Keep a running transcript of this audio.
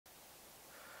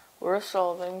We're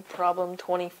solving problem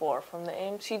 24 from the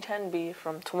AMC 10B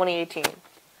from 2018.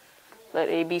 Let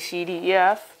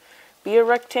ABCDEF be a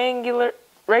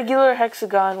regular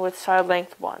hexagon with side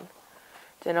length 1.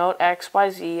 Denote X, Y,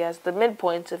 Z as the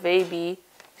midpoints of AB,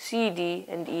 CD,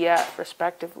 and EF,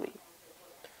 respectively.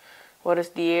 What is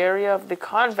the area of the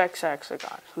convex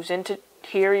hexagon, whose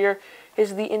interior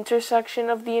is the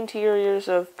intersection of the interiors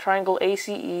of triangle ACE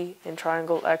and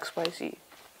triangle XYZ?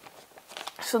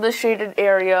 So this shaded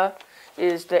area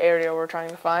is the area we're trying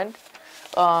to find.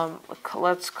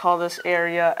 Let's call this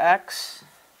area X.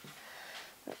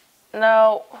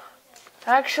 Now,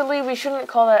 actually, we shouldn't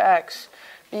call that X,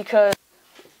 because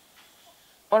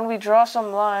when we draw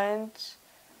some lines,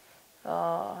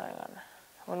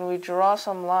 when we draw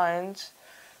some lines,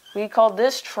 we call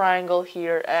this triangle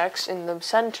here X in the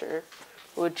center,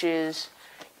 which is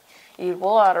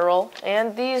equilateral,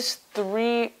 and these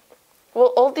three,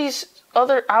 well, all these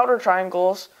other outer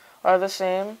triangles are the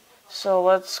same. So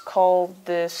let's call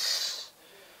this,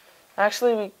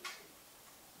 actually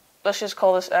let's just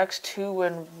call this X2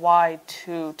 and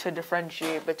Y2 to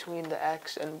differentiate between the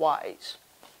X and Y's.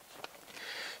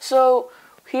 So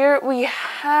here we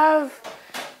have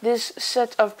this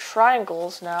set of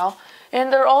triangles now,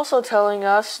 and they're also telling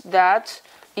us that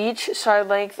each side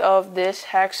length of this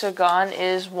hexagon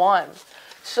is 1.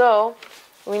 So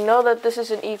we know that this is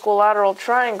an equilateral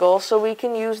triangle, so we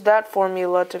can use that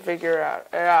formula to figure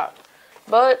it out.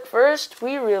 But first,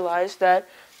 we realize that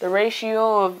the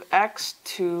ratio of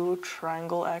X2,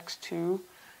 triangle X2,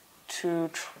 to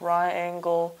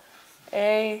triangle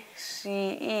ACE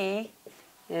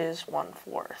is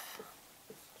 1/4.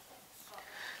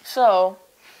 So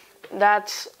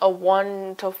that's a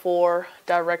 1:4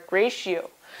 direct ratio,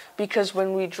 because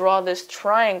when we draw this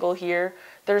triangle here,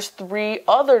 there's 3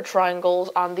 other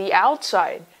triangles on the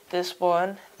outside. This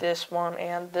one,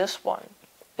 and this one,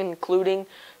 including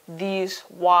these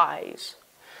Y's.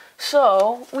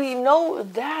 So we know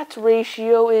that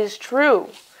ratio is true.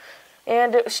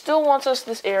 And it still wants us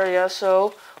this area,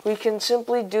 so we can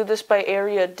simply do this by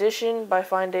area addition by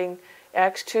finding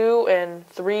X2 and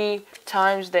 3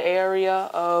 times the area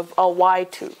of a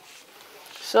Y2.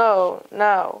 So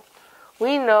now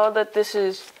we know that this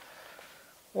is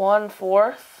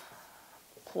 1/4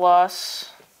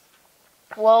 plus,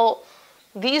 well,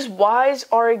 these Y's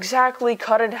are exactly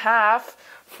cut in half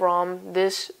from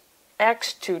this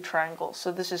X2 triangle.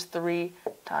 So this is 3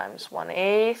 times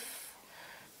 1/8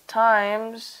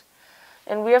 times,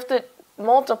 and we have to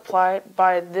multiply it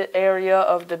by the area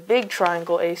of the big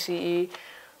triangle ACE,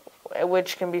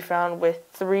 which can be found with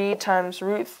 3 times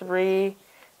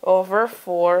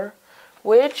 √3/4,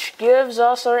 which gives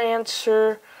us our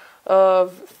answer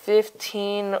of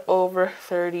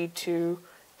 15/32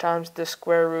 times the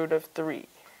square root of 3.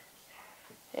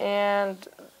 And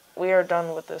we are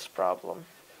done with this problem.